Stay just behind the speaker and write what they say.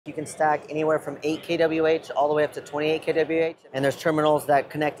You can stack anywhere from 8 kWh all the way up to 28 kWh, and there's terminals that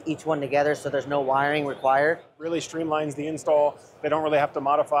connect each one together, so there's no wiring required. Really streamlines the install. They don't really have to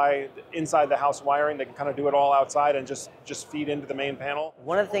modify inside the house wiring. They can kind of do it all outside and just feed into the main panel.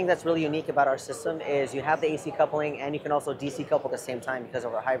 One of the things that's really unique about our system is you have the AC coupling, and you can also DC couple at the same time because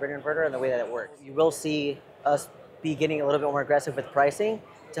of our hybrid inverter and the way that it works. You will see us be getting a little bit more aggressive with pricing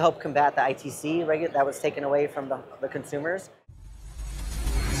to help combat the ITC that was taken away from the consumers.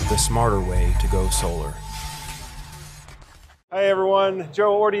 The smarter way to go solar. Hi everyone,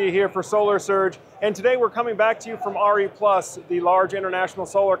 Joe Ordia here for Solar Surge, and today we're coming back to you from RE+, the large international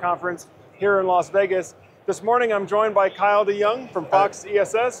solar conference here in Las Vegas. This morning I'm joined by Kyle DeYoung from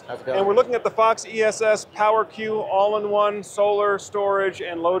FoxESS, and we're looking at the FoxESS PowerQ all-in-one solar storage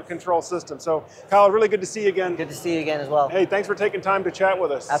and load control system. So Kyle, really good to see you again. Good to see you again as well. Hey, thanks for taking time to chat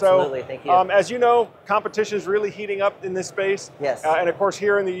with us. Absolutely, thank you. As you know, competition is really heating up in this space. Yes. And of course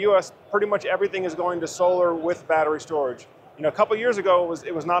here in the US, pretty much everything is going to solar with battery storage. You know, a couple years ago,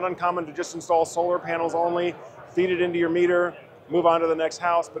 it was not uncommon to just install solar panels only, feed it into your meter, move on to the next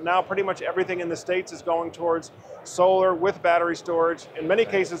house, but now pretty much everything in the States is going towards solar with battery storage, in many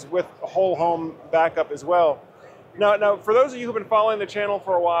cases with a whole home backup as well. Now, for those of you who've been following the channel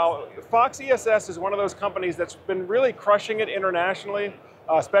for a while, FoxESS is one of those companies that's been really crushing it internationally,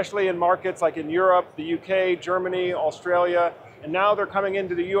 especially in markets like in Europe, the UK, Germany, Australia, and now they're coming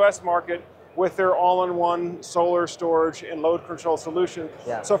into the US market with their all-in-one solar storage and load control solution.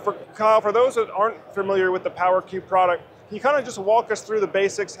 Yeah. So for Kyle, for those that aren't familiar with the PowerQ product, can you kind of just walk us through the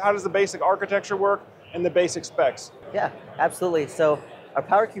basics? How does the basic architecture work and the basic specs? Yeah, absolutely. So our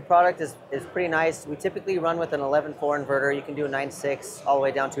PowerQ product is pretty nice. We typically run with an 11.4 inverter. You can do a 9.6 all the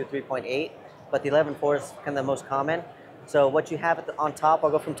way down to a 3.8, but the 11.4 is kind of the most common. So what you have on top,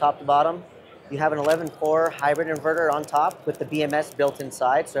 I'll go from top to bottom. You have an 11.4 hybrid inverter on top with the BMS built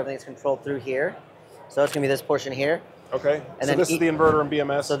inside, so everything's controlled through here. So it's going to be this portion here. Okay, and so this is the inverter and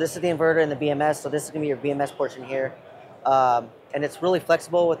BMS? So this is the inverter and the BMS, so this is going to be your BMS portion here. And it's really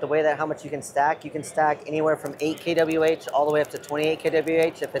flexible with the way that how much you can stack. You can stack anywhere from 8 kWh all the way up to 28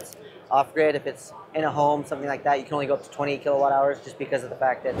 kWh if it's off-grid, if it's in a home, something like that. You can only go up to 28 kilowatt hours just because of the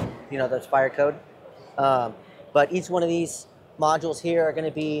fact that, you know, there's fire code. But each one of these modules here are going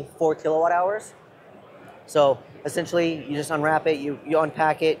to be 4 kilowatt hours. So essentially, you just unwrap it, you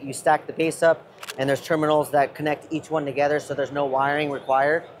unpack it, you stack the base up, and there's terminals that connect each one together, so there's no wiring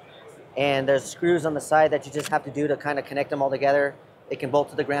required. And there's screws on the side that you just have to do to kind of connect them all together. It can bolt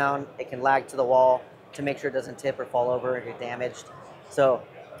to the ground, it can lag to the wall to make sure it doesn't tip or fall over or get damaged. So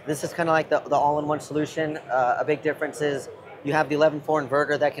this is kind of like the all-in-one solution. A big difference is you have the 11.4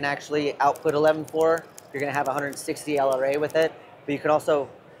 inverter that can actually output 11.4. You're going to have 160 LRA with it, but you can also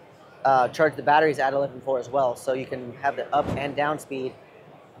charge the batteries at 11.4 as well. So you can have the up and down speed,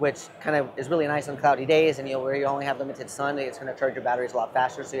 which kind of is really nice on cloudy days and where you only have limited sun. It's going to charge your batteries a lot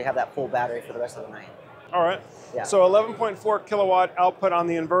faster, so you have that full battery for the rest of the night. All right. Yeah. So 11.4 kilowatt output on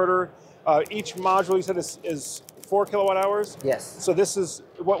the inverter. Each module, you said, is 4 kilowatt hours? Yes. So this is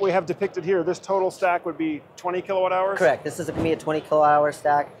what we have depicted here. This total stack would be 20 kilowatt hours? Correct. This is going to be a 20 kilowatt hour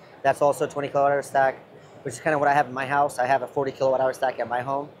stack. That's also a 20 kilowatt hour stack, which is kind of what I have in my house. I have a 40 kilowatt hour stack at my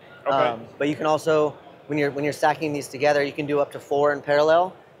home. Okay. But you can also, when you're stacking these together, you can do up to 4 in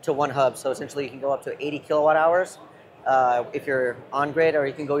parallel to one hub. So essentially you can go up to 80 kilowatt hours if you're on grid, or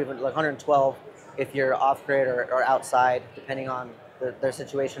you can go even like 112 if you're off grid or outside, depending on their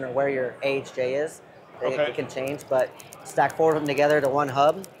situation or where your AHJ is. It can change, but stack 4 of them together to one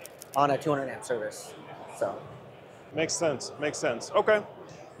hub on a 200 amp service. So makes sense. Makes sense. Okay.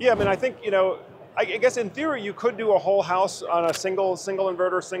 Yeah, I mean, I think, you know, I guess in theory you could do a whole house on a single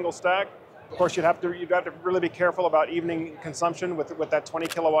inverter, single stack. Of course, you'd have to really be careful about evening consumption with that 20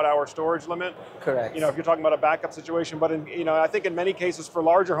 kilowatt hour storage limit. Correct. You know, if you're talking about a backup situation, but I think in many cases for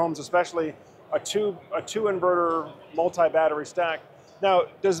larger homes, especially a two inverter multi-battery stack. Now,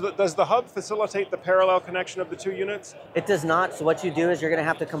 does the hub facilitate the parallel connection of the 2 units? It does not. So what you do is you're going to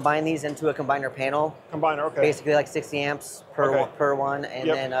have to combine these into a combiner panel. Combiner, okay. Basically like 60 amps per one, and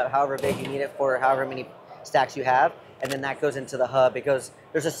then however big you need it for, however many stacks you have, and then that goes into the hub.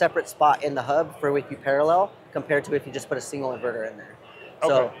 There's a separate spot in the hub for if you parallel compared to if you just put a single inverter in there.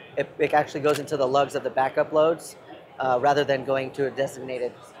 So it actually goes into the lugs of the backup loads rather than going to a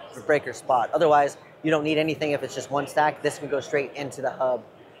designated breaker spot. Otherwise, you don't need anything if it's just one stack. This can go straight into the hub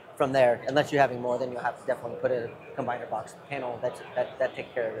from there. Unless you're having more, then you'll have to definitely put a combiner box panel that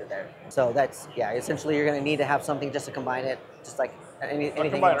take care of it there. So that's, yeah, essentially you're going to need to have something just to combine it, just like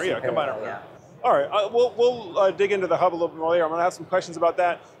anything else. Yeah, combiner. Yeah. All right, we'll dig into the hub a little bit more later. I'm going to have some questions about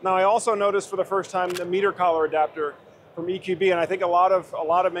that. Now, I also noticed for the first time the meter collar adapter EQB, and I think a lot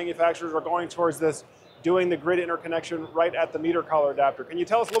of manufacturers are going towards this, doing the grid interconnection right at the meter collar adapter. Can you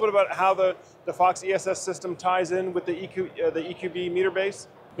tell us a little bit about how the FoxESS system ties in with the EQB meter base?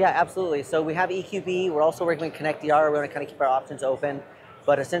 Yeah, absolutely. So we have EQB. We're also working with ConnectDR. We're going to kind of keep our options open.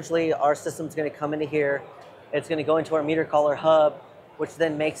 But essentially, our system's going to come into here. It's going to go into our meter collar hub, which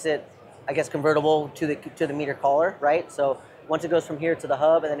then makes it, I guess, convertible to the meter collar, right? So once it goes from here to the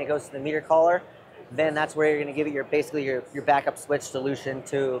hub and then it goes to the meter collar, then that's where you're going to give it your backup switch solution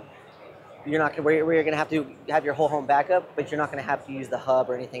to. Where you're going to have your whole home backup, but you're not going to have to use the hub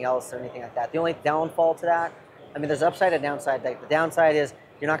or anything else or anything like that. The only downfall to that, I mean, there's upside and downside. Like the downside is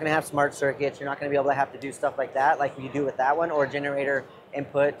you're not going to have smart circuits. You're not going to be able to have to do stuff like that, like you do with that one, or generator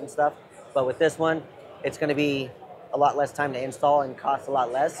input and stuff. But with this one, it's going to be a lot less time to install and cost a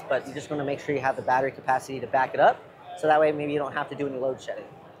lot less. But you're just going to make sure you have the battery capacity to back it up, so that way maybe you don't have to do any load shedding.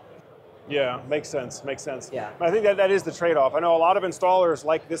 Yeah, makes sense, makes sense. Yeah. I think that is the trade-off. I know a lot of installers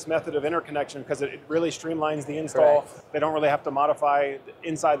like this method of interconnection because it really streamlines the install. Correct. They don't really have to modify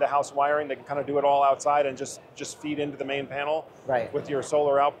inside the house wiring. They can kind of do it all outside and just feed into the main panel with your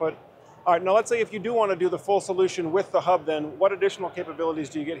solar output. All right, now let's say if you do want to do the full solution with the hub, then what additional capabilities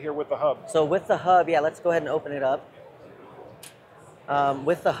do you get here with the hub? So with the hub, yeah, let's go ahead and open it up.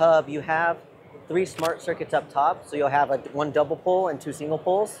 With the hub, you have 3 smart circuits up top, so you'll have one double pole and 2 single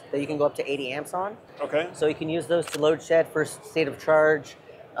poles that you can go up to 80 amps on. Okay. So you can use those to load shed for state of charge,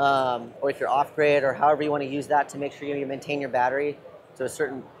 or if you're off grid, or however you want to use that to make sure you maintain your battery to a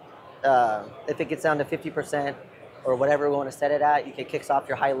certain. If it gets down to 50% or whatever we want to set it at, you can kick off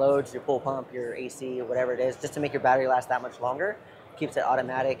your high loads, your pool pump, your AC, or whatever it is, just to make your battery last that much longer. Keeps it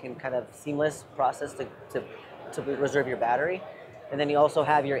automatic and kind of seamless process to reserve your battery. And then you also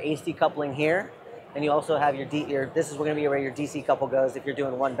have your AC coupling here. And you also have this is going to be where your DC couple goes if you're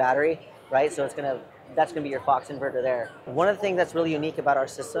doing one battery, right? So that's going to be your Fox inverter there. One of the things that's really unique about our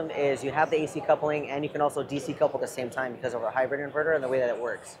system is you have the AC coupling and you can also DC couple at the same time because of our hybrid inverter and the way that it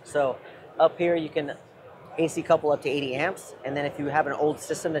works. So up here you can AC couple up to 80 amps, and then if you have an old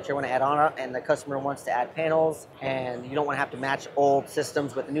system that you want to add on and the customer wants to add panels and you don't want to have to match old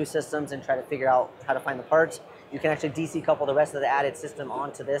systems with the new systems and try to figure out how to find the parts, you can actually DC couple the rest of the added system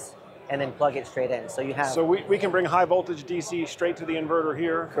onto this and then plug it straight in. So you have. So we can bring high voltage DC straight to the inverter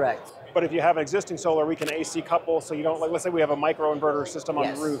here. Correct. But if you have an existing solar, we can AC couple, so you don't, like, let's say we have a micro inverter system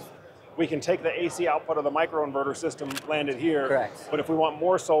on the roof. We can take the AC output of the micro inverter system, land it here. Correct. But if we want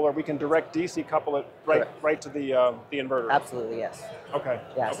more solar, we can direct DC couple it right to the inverter. Absolutely, yes. Okay.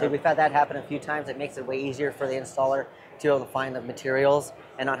 Yeah, okay. So we've had that happen a few times. It makes it way easier for the installer to be able to find the materials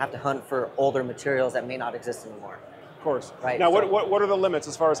and not have to hunt for older materials that may not exist anymore. Of course. Right. Now, what are the limits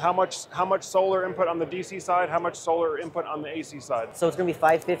as far as how much solar input on the DC side, how much solar input on the AC side? So it's going to be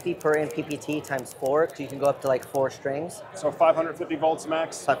 550 per MPPT times 4, so you can go up to like 4 strings. So 550 volts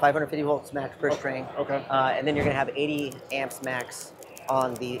max? 550 volts max per string. Okay. And then you're going to have 80 amps max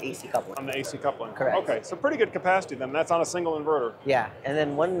on the AC coupling. On the AC coupling. Correct. Okay, so pretty good capacity then. That's on a single inverter. Yeah, and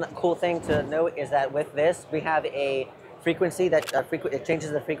then one cool thing to note is that with this, we have a frequency that it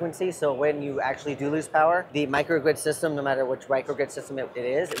changes the frequency. So when you actually do lose power, the microgrid system, no matter which microgrid system it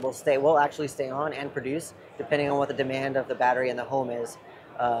is, it will actually stay on and produce depending on what the demand of the battery in the home is.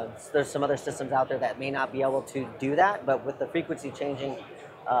 There's some other systems out there that may not be able to do that, but with the frequency changing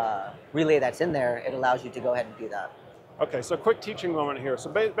relay that's in there, it allows you to go ahead and do that. Okay, so quick teaching moment here.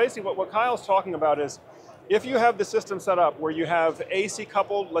 So basically what Kyle's talking about is, if you have the system set up where you have AC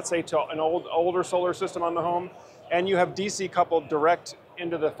coupled, let's say to an older solar system on the home, and you have DC coupled direct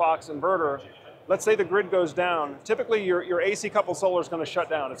into the Fox inverter, let's say the grid goes down, typically your AC coupled solar is going to shut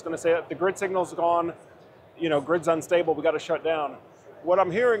down. It's going to say the grid signal's gone, grid's unstable, we got to shut down. What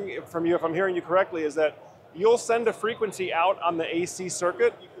I'm hearing from you, if I'm hearing you correctly, is that you'll send a frequency out on the AC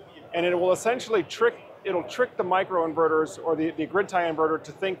circuit, and it will essentially trick the microinverters or the grid tie inverter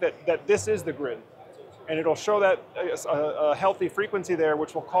to think that this is the grid. And it'll show that a healthy frequency there,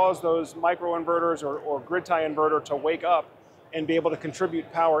 which will cause those microinverters or grid tie inverter to wake up and be able to contribute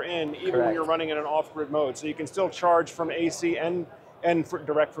power in, even when you're running in an off-grid mode. So you can still charge from AC and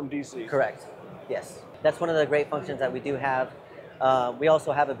direct from DC. Correct. Yes. That's one of the great functions that we do have. We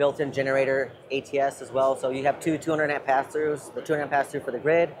also have a built-in generator ATS as well. So you have two 200 amp pass-throughs, the 200 amp pass-through for the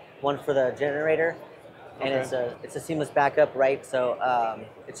grid, one for the generator. And it's a seamless backup, right? So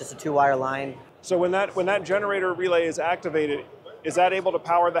it's just a 2-wire line. So when that generator relay is activated, is that able to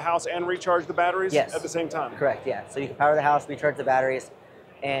power the house and recharge the batteries at the same time? Correct, yeah. So you can power the house, recharge the batteries,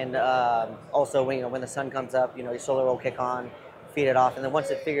 and also when the sun comes up, your solar will kick on, feed it off, and then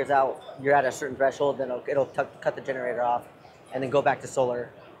once it figures out you're at a certain threshold, then it'll cut the generator off, and then go back to solar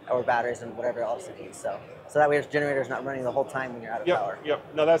or batteries and whatever else it needs. So that way your generator's not running the whole time when you're out of power.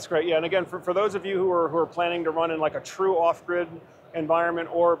 Yep. No, that's great. Yeah, and again, for those of you who are planning to run in like a true off-grid environment,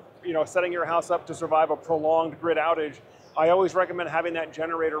 or setting your house up to survive a prolonged grid outage, I always recommend having that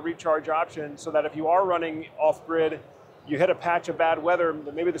generator recharge option, so that if you are running off-grid, you hit a patch of bad weather,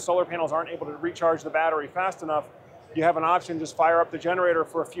 maybe the solar panels aren't able to recharge the battery fast enough, you have an option, just fire up the generator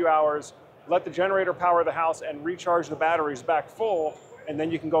for a few hours, let the generator power the house and recharge the batteries back full, and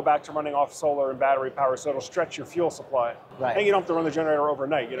then you can go back to running off solar and battery power, so it'll stretch your fuel supply. Right. And you don't have to run the generator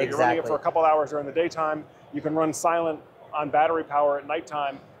overnight. You're running it for a couple hours during the daytime. You can run silent on battery power at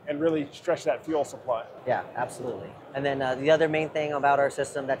nighttime and really stretch that fuel supply. Yeah, absolutely. And then the other main thing about our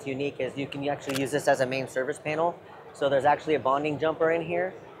system that's unique is you can actually use this as a main service panel. So there's actually a bonding jumper in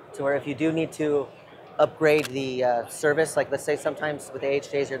here, to where if you do need to upgrade the service, like let's say sometimes with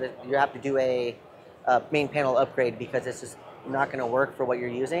AHJs you have to do a main panel upgrade because it's just not going to work for what you're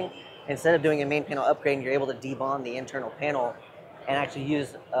using. Instead of doing a main panel upgrade, you're able to debond the internal panel and actually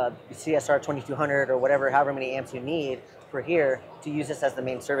use CSR 2200 or however many amps you need for here to use this as the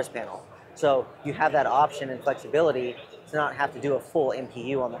main service panel. So you have that option and flexibility to not have to do a full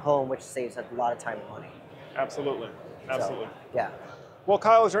MPU on the home, which saves a lot of time and money. Absolutely. So, yeah. Well,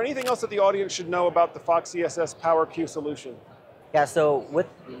 Kyle, is there anything else that the audience should know about the FoxESS PowerQ solution? Yeah, so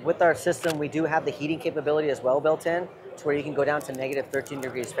with our system, we do have the heating capability as well built in, to where you can go down to negative 13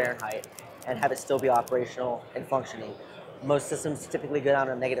 degrees Fahrenheit and have it still be operational and functioning. Most systems typically go down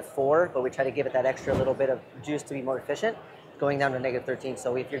to -4, but we try to give it that extra little bit of juice to be more efficient, going down to negative 13.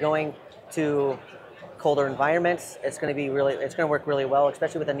 So if you're going to colder environments, it's going to work really well,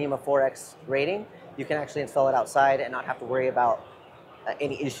 especially with a NEMA 4X rating. You can actually install it outside and not have to worry about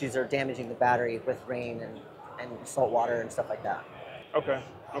any issues or damaging the battery with rain and salt water and stuff like that. Okay.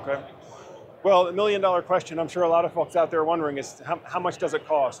 Well, the $1 million question I'm sure a lot of folks out there are wondering is how much does it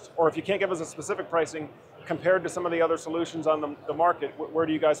cost? Or if you can't give us a specific pricing, compared to some of the other solutions on the market, where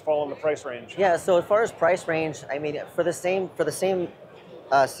do you guys fall in the price range? Yeah, so as far as price range, I mean, for the same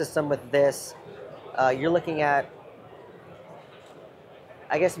system with this, you're looking at,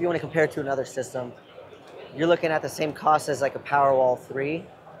 I guess if you want to compare it to another system, you're looking at the same cost as like a Powerwall 3.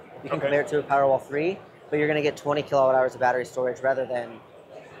 You can compare it to a Powerwall 3, but you're going to get 20 kilowatt hours of battery storage rather than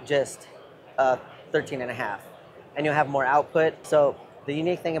just 13 and a half. And you'll have more output. So the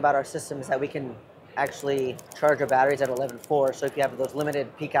unique thing about our system is that we can actually charge our batteries at 11.4. So if you have those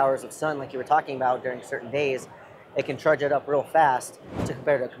limited peak hours of sun like you were talking about during certain days, it can charge it up real fast to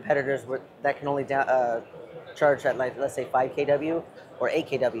compare to competitors that can only charge at, like, let's say 5 kW or 8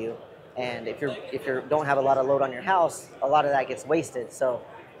 kW. And if you don't have a lot of load on your house, a lot of that gets wasted. So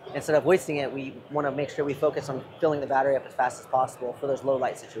instead of wasting it, we want to make sure we focus on filling the battery up as fast as possible for those low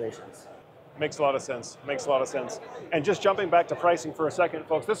light situations. Makes a lot of sense. And just jumping back to pricing for a second,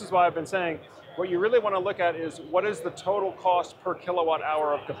 folks, this is why I've been saying, what you really want to look at is what is the total cost per kilowatt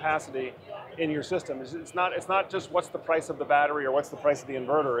hour of capacity in your system. It's not just what's the price of the battery or what's the price of the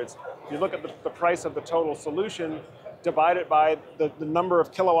inverter. It's, you look at the price of the total solution, divide it by the number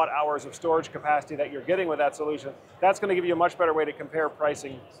of kilowatt hours of storage capacity that you're getting with that solution. That's going to give you a much better way to compare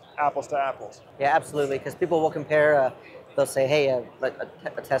pricing apples to apples. Yeah, absolutely, because people will compare, they'll say, hey,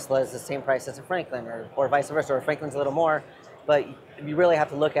 a Tesla is the same price as a Franklin, or vice versa, or a Franklin's a little more, but you really have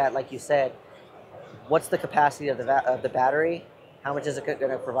to look at, like you said, what's the capacity of the battery, how much is it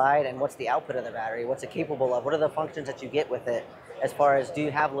going to provide, and what's the output of the battery, what's it capable of, what are the functions that you get with it, as far as do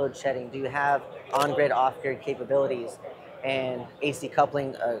you have load shedding, do you have on-grid, off-grid capabilities, and AC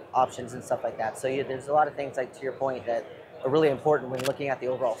coupling options and stuff like that. So there's a lot of things, like to your point, that are really important when looking at the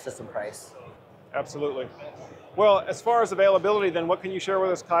overall system price. Absolutely. Well, as far as availability, then what can you share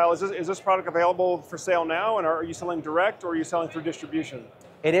with us, Kyle? Is this product available for sale now, and are you selling direct, or are you selling through distribution?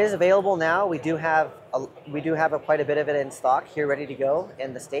 It is available now. We do have quite a bit of it in stock here, ready to go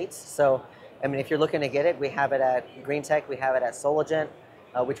in the States. So, I mean, if you're looking to get it, we have it at Green Tech, we have it at Sologent.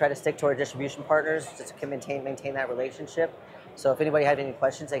 We try to stick to our distribution partners just to maintain that relationship. So if anybody had any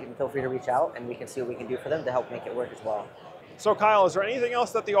questions, they can feel free to reach out, and we can see what we can do for them to help make it work as well. So Kyle, is there anything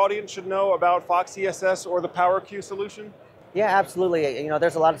else that the audience should know about FoxESS or the PowerQ solution? Yeah, absolutely. You know,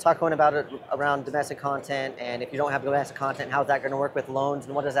 there's a lot of talk going about it around domestic content, and if you don't have domestic content, how's that going to work with loans,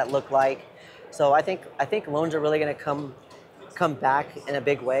 and what does that look like? So I think loans are really going to come back in a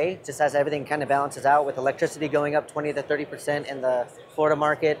big way, just as everything kind of balances out, with electricity going up 20 to 30% in the Florida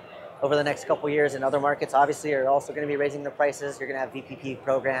market over the next couple of years, and other markets obviously are also going to be raising their prices. You're going to have VPP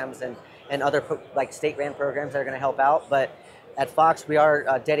programs and other like state-ran programs that are going to help out. But at Fox, we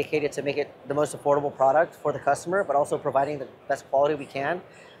are dedicated to make it the most affordable product for the customer, but also providing the best quality we can.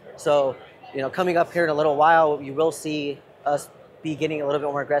 So, you know, coming up here in a little while, you will see us be getting a little bit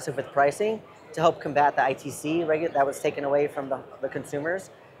more aggressive with pricing to help combat the ITC that was taken away from the consumers.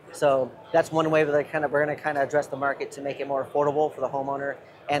 So that's one way that we're going to kind of address the market to make it more affordable for the homeowner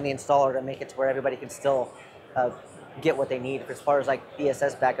and the installer, to make it to where everybody can still get what they need as far as like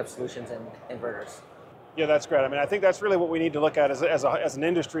ESS backup solutions and inverters. Yeah, that's great. I mean, I think that's really what we need to look at as an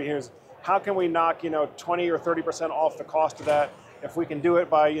industry here is how can we knock 20 or 30% off the cost of that. If we can do it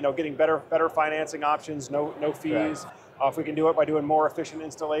by getting better financing options, no fees. Right. If we can do it by doing more efficient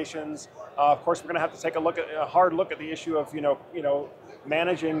installations. Of course, we're going to have to take a hard look at the issue of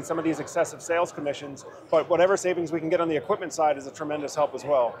managing some of these excessive sales commissions. But whatever savings we can get on the equipment side is a tremendous help as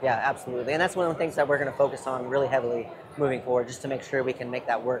well. Yeah, absolutely. And that's one of the things that we're going to focus on really heavily moving forward, just to make sure we can make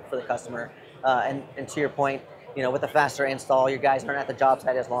that work for the customer. And to your point, with a faster install, your guys aren't at the job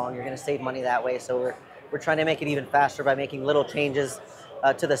site as long. You're going to save money that way. So we're trying to make it even faster by making little changes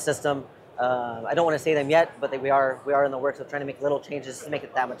to the system. I don't want to say them yet, but we are in the works of trying to make little changes to make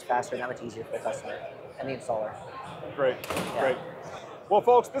it that much faster and that much easier for the customer and the installer. Great, Yeah. great. Well,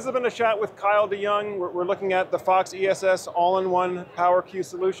 folks, this has been a chat with Kyle DeYoung. We're looking at the FoxESS all-in-one PowerQ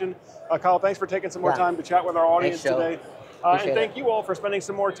solution. Kyle, thanks for taking some more time to chat with our audience today. And thank you all for spending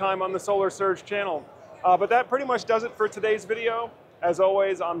some more time on the Solar Surge channel. But that pretty much does it for today's video. As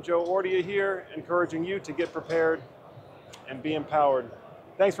always, I'm Joe Ordia here, encouraging you to get prepared and be empowered.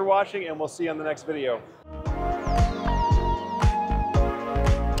 Thanks for watching, and we'll see you on the next video.